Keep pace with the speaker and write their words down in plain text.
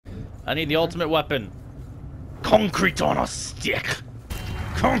I need the ultimate weapon. Concrete on a stick.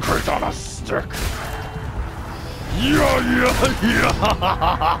 Concrete on a stick. Yeah, yeah, yeah.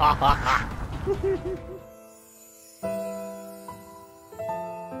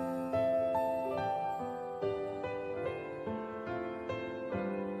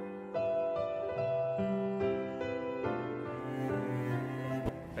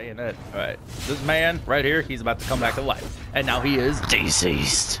 Bayonet. Alright. This man right here, he's about to come back to life. And now he is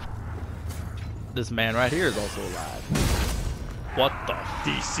deceased. This man right here is also alive. What the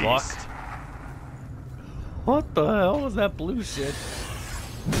Deceased. fuck? What the hell was that blue shit?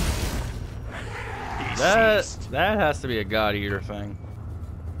 That has to be a God Eater thing.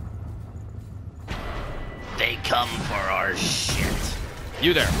 They come for our shit.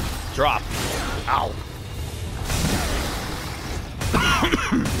 You there. Drop. Ow.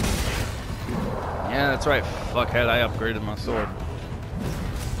 Yeah, that's right. Fuckhead, I upgraded my sword.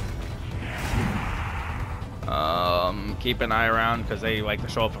 Keep an eye around because they like to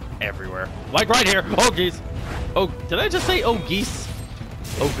show up from everywhere. Like right here. Oh, geese. Oh, did I just say oh, geese?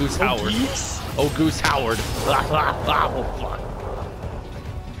 Oh, Goose Howard. Geese? Oh, Goose Howard. Oh, fuck.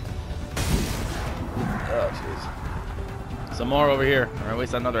 Oh, jeez. Some more over here. Or at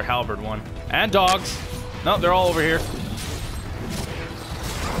least another halberd one. And dogs. No, they're all over here.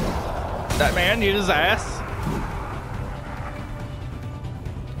 That man needs his ass.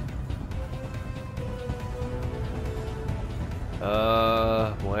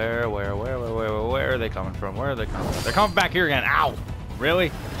 Where are they coming from? Where are they coming from? They're coming back here again. Ow!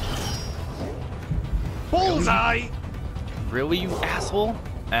 Really? Bullseye! Really, you asshole?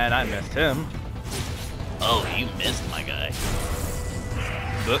 And I missed him. Oh, you missed my guy.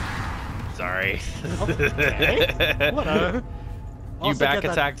 Sorry. Okay. Whatever. You back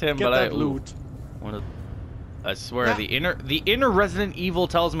attacked him, but I loot. I swear, the inner Resident Evil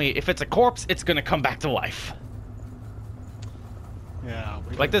tells me if it's a corpse, it's gonna come back to life. Yeah.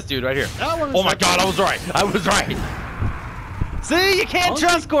 Like this dude right here. Oh my god, I was right. I was right. See, you can't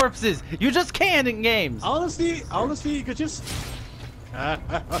trust corpses. You just can't in games. Honestly, you could just. Yeah,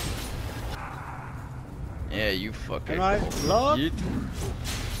 you fucking. Am I love?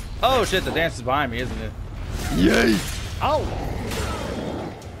 Oh shit, the dance is behind me, isn't it? Yay! Ow!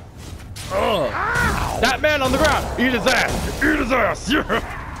 Oh. That man on the ground! Eat his ass! Eat his ass! Yeah.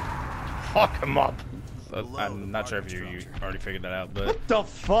 Fuck him up. So, I'm not sure if you already figured that out, but... What the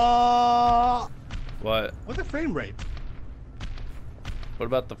fuck? What? What's the frame rate? What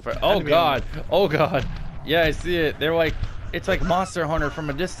about the oh god! Oh god! Yeah, I see it. They're like... It's like Monster Hunter from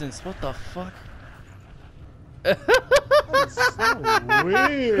a distance. What the fuck? That's so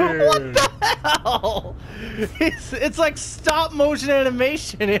weird. What the hell? It's like stop motion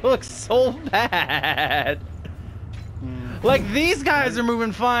animation. It looks so bad. Like these guys are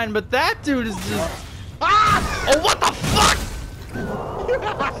moving fine, but that dude is just. Ah! Oh, what the fuck?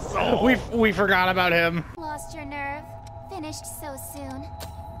 we forgot about him. Lost your nerve. Finished so soon.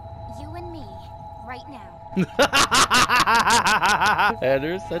 You and me, right now.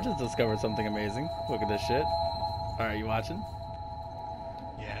 Anders, I just discovered something amazing. Look at this shit. Alright, you watching?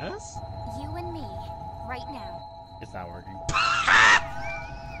 Yes? You and me, right now. It's not working.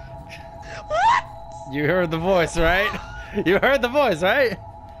 What? You heard the voice, right? You heard the voice, right?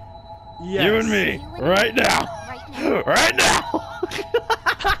 Yes. You and me, right now. Right now. Right now.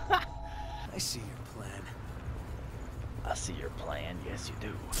 I see your plan. I see your plan. Yes, you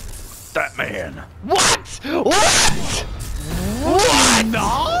do. That man. What? What? What?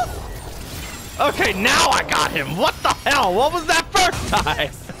 No? Okay, now I got him. What the hell? What was that first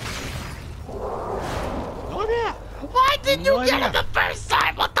time? Oh yeah. Why didn't you get him the first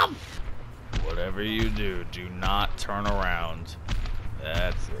time? What the? Whatever you do, do not turn around.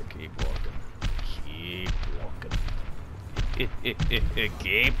 That's it. Keep walking. Keep walking.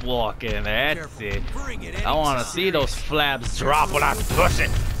 Keep walking. That's it. I want to see those flabs drop when I push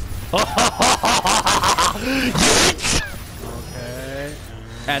it. Okay.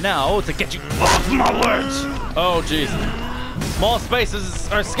 And now to get you off my ledge. Oh jeez. Small spaces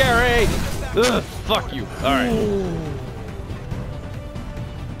are scary. Ugh, fuck you. All right.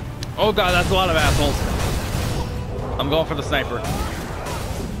 Oh god, that's a lot of assholes. I'm going for the sniper.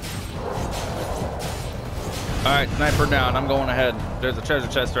 All right, sniper down. I'm going ahead. There's a treasure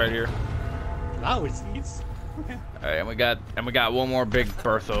chest right here. Now it's easy. Okay. All right, and we got one more big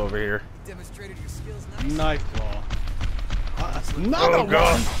Bertha over here. Demonstrated your skills Knife claw. Another Oh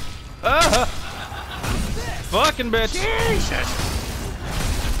god. one. Fucking bitch. Jesus.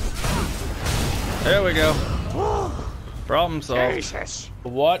 There we go. Problem solved. Jesus.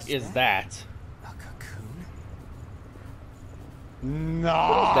 What is that? A cocoon? No.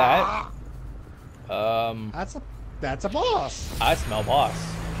 What is that? That's a boss. I smell boss.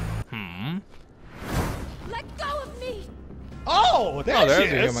 Let go of me! Oh, there Oh, there's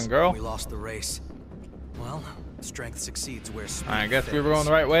she a is. human girl. We lost the race. Well, strength succeeds where speed I guess we were fails. going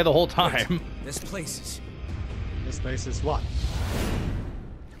the right way the whole time. This place is... This place is what?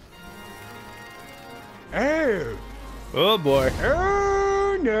 Oh. Oh boy.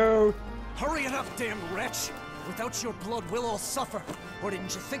 Oh no. Hurry it up, damn wretch! Without your blood, we'll all suffer. Or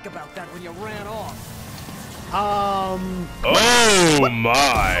didn't you think about that when you ran off? Oh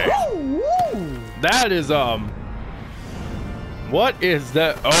my. That is what is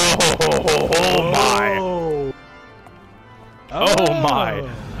that? Oh my. Oh my.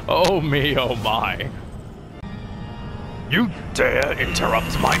 Oh me, oh my. You dare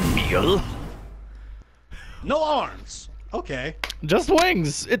interrupt my meal? No arms. Okay. Just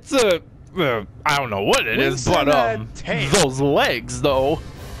wings. It's a I don't know what it is, Wings but and a tail. those legs though.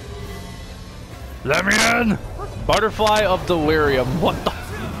 Let me in. Butterfly of delirium. What the?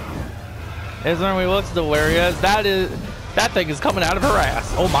 Isn't we looks delirious? That thing is coming out of her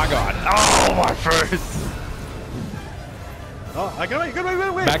ass. Oh my god. Oh my face. Oh, get away, get away, get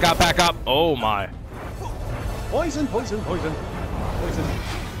away. Back up, back up. Oh my. Poison, poison, poison, poison.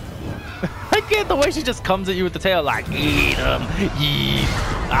 I get the way she just comes at you with the tail like, eat him, eat.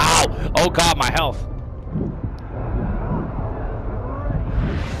 Ow. Oh god, my health.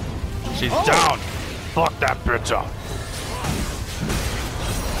 She's down. Fuck that bitch up.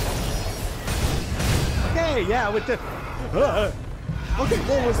 Okay, yeah, with the... okay,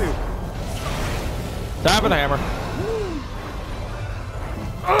 what was it? Tap and hammer.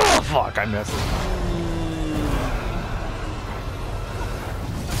 Oh, fuck, I missed.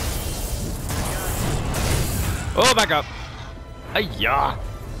 Oh, back up. Hey-ya.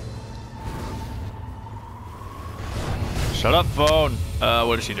 Shut up, phone.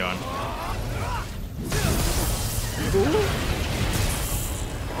 What is she doing?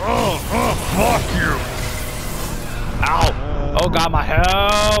 Oh, fuck you. Ow. Oh, God, my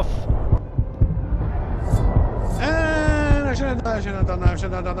health. And I shouldn't have done that.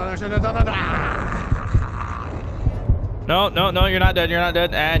 No, no, no, you're not dead, you're not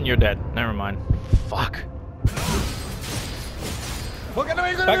dead, and you're dead. Never mind. Fuck. Back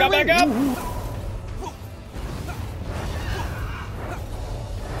up, back up!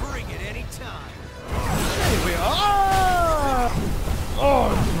 Bring it any time. Here we are.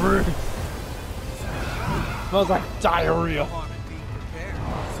 Oh, it's smells like diarrhea. Harm in being prepared.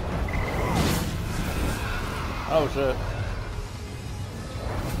 Oh, shit.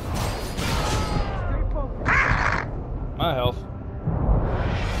 My health.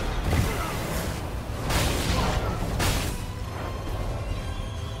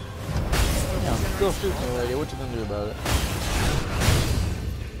 Still shooting the lady. What you gonna do about it?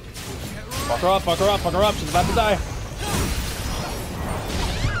 Fuck her up, fuck her up, fuck her up. She's about to die.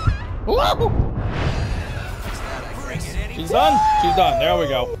 Whoa! Bring it any She's done? She's done. There we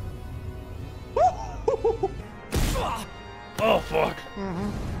go. Oh, fuck.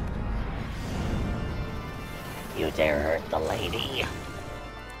 You dare hurt the lady.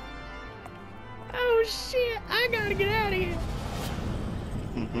 Oh shit, I gotta get out of here.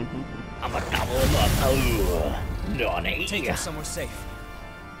 I'm gonna gobble him up. Oh, naughty. Take him somewhere safe.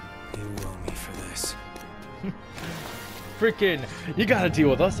 You owe me for this. Freaking, you gotta deal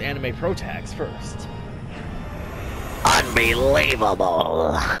with us anime pro tags first.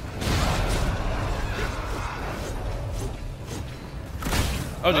 Unbelievable.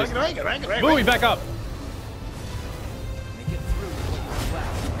 Oh, jeez. Movie, back up. Make it through with what's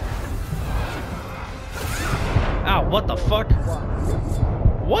left. Ow, what the fuck?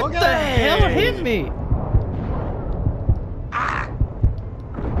 What the hell hit me? Ah!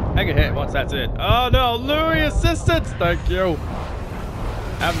 I get hit once, that's it. Oh no, Louis, assistance! Thank you.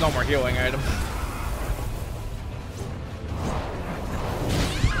 I have no more healing items.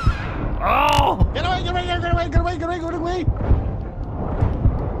 Oh! Get away, get away, get away, get away, get away, get away.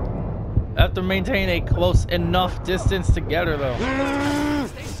 I have to maintain a close enough distance together, though.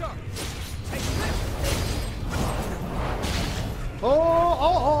 Stay sharp. Take a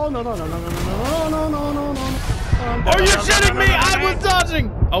Oh, no, no, no, no, no, no, no, no, no, no. Are you shitting me? I was dodging!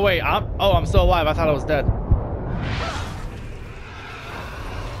 Oh wait, I'm still alive. I thought I was dead.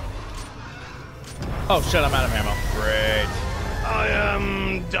 Oh shit, I'm out of ammo. Great. I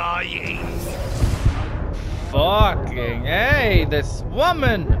am dying. Fucking hey, this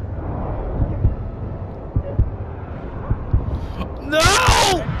woman!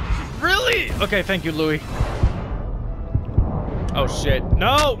 No! Really? Okay, thank you, Louis. Oh shit.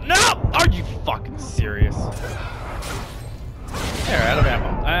 No! No! Are you fucking serious? There, out of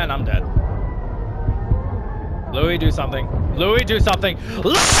ammo. And I'm dead. Louis, do something. Louis, do something.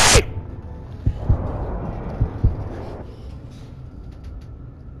 Louis!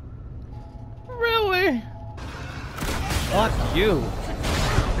 Really? Fuck you.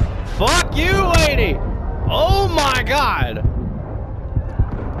 Fuck you, lady! Oh my god!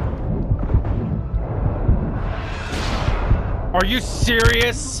 Are you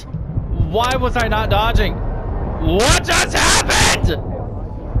serious? Why was I not dodging? What just happened?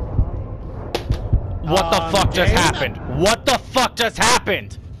 What the fuck just happened? What the fuck just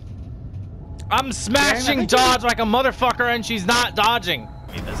happened? I'm smashing dodge like a motherfucker and she's not dodging.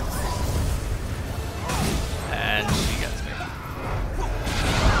 And she gets me.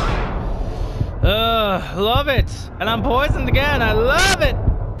 Love it. And I'm poisoned again. I love it.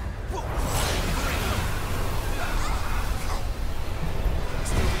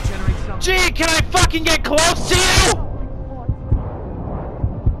 Gee, can I fucking get close to you?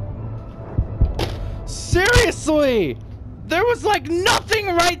 Seriously! There was like nothing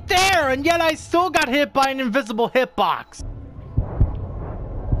right there, and yet I still got hit by an invisible hitbox.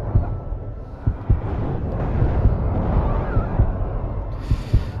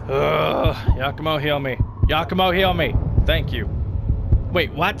 Yakumo, heal me. Yakumo, heal me. Thank you.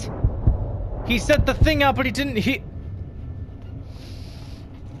 Wait, what? He set the thing out, but he didn't.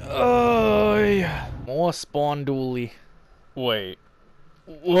 Oh, yeah. More spawn dually. Wait.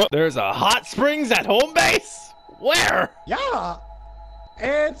 What? There's a hot springs at home base? Where? Yeah.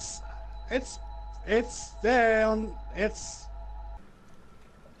 It's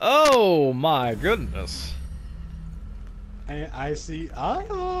Oh my goodness. I see.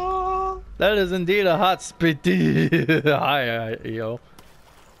 Oh. That is indeed a hot spring. Hi, yo.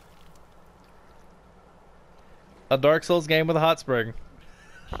 A Dark Souls game with a hot spring.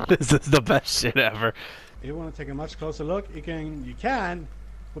 This is the best shit ever. If you want to take a much closer look, you can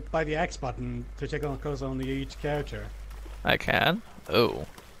put by the X button to take a closer on each character. I can? Oh,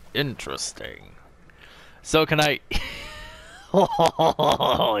 interesting. So can I...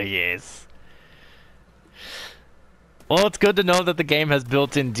 Oh, yes. Well, it's good to know that the game has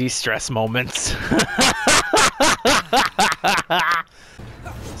built-in de-stress moments.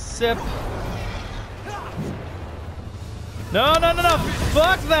 Sip. No, no, no, no!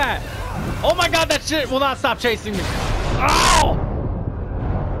 Fuck that! Oh my god, that shit will not stop chasing me! Ow!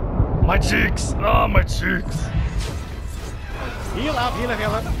 My cheeks! Oh, my cheeks! Heal up, heal up,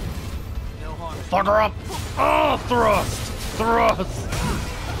 heal up. Fuck her up! Oh, thrust! Thrust!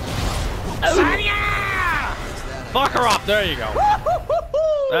 Fuck her up! There you go.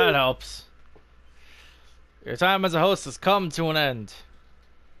 That helps. Your time as a host has come to an end.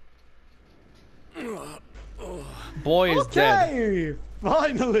 Boy is dead. Okay,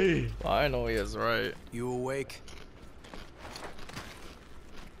 finally. Finally is right. You awake?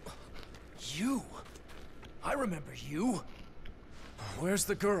 You? I remember you. Where's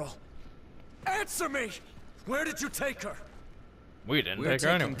the girl? Answer me! Where did you take her? We didn't We're take her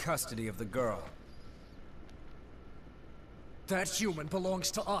taking anyway. custody of the girl. That human belongs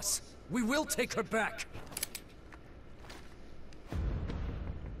to us. We will take her back.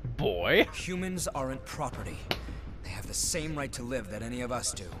 Boy. Humans aren't property. They have the same right to live that any of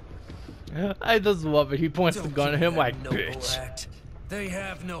us do. I just love it. He points the Don't gun at do him that, like, noble bitch. act. They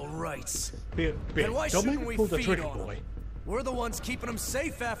have no rights. Bit. And why Don't make shouldn't me we pull the feed trigger, on boy. them? We're the ones keeping them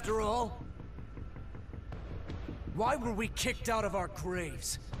safe after all. Why were we kicked out of our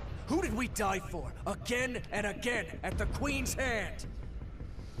graves? Who did we die for? Again and again at the Queen's hand.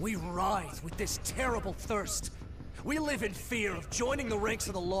 We writhe with this terrible thirst. We live in fear of joining the ranks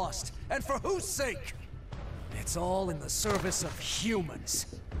of the lost. And for whose sake? It's all in the service of humans.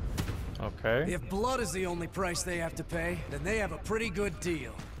 Okay. If blood is the only price they have to pay, then they have a pretty good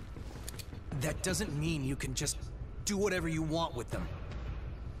deal. That doesn't mean you can just do whatever you want with them.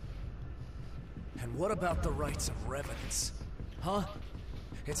 And what about the rights of revenants? Huh?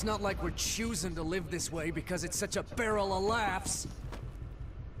 It's not like we're choosing to live this way because it's such a barrel of laughs.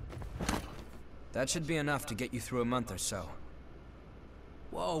 That should be enough to get you through a month or so.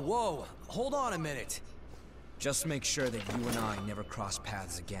 Whoa, whoa, hold on a minute. Just make sure that you and I never cross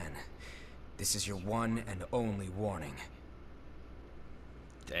paths again. This is your one and only warning.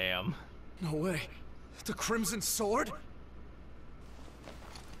 Damn. No way. The Crimson Sword?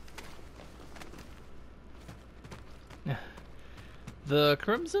 The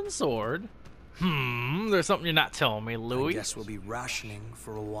Crimson Sword? There's something you're not telling me, Louis. I guess we'll be rationing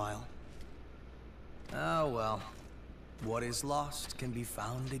for a while. Oh well. What is lost can be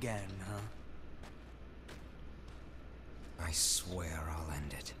found again, huh? I swear I'll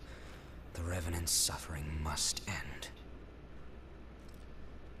end it. The Revenant's suffering must end.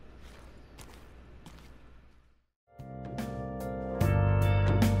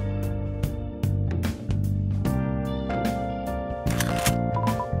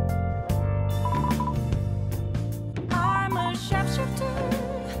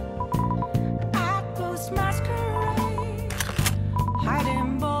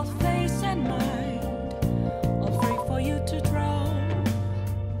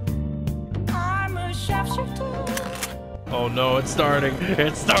 Oh no, it's starting.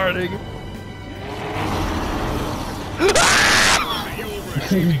 It's starting.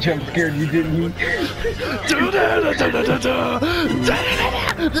 You jump scared, you didn't you?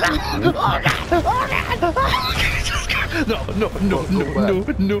 No, no, no, no, no,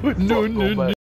 no, no, no, no.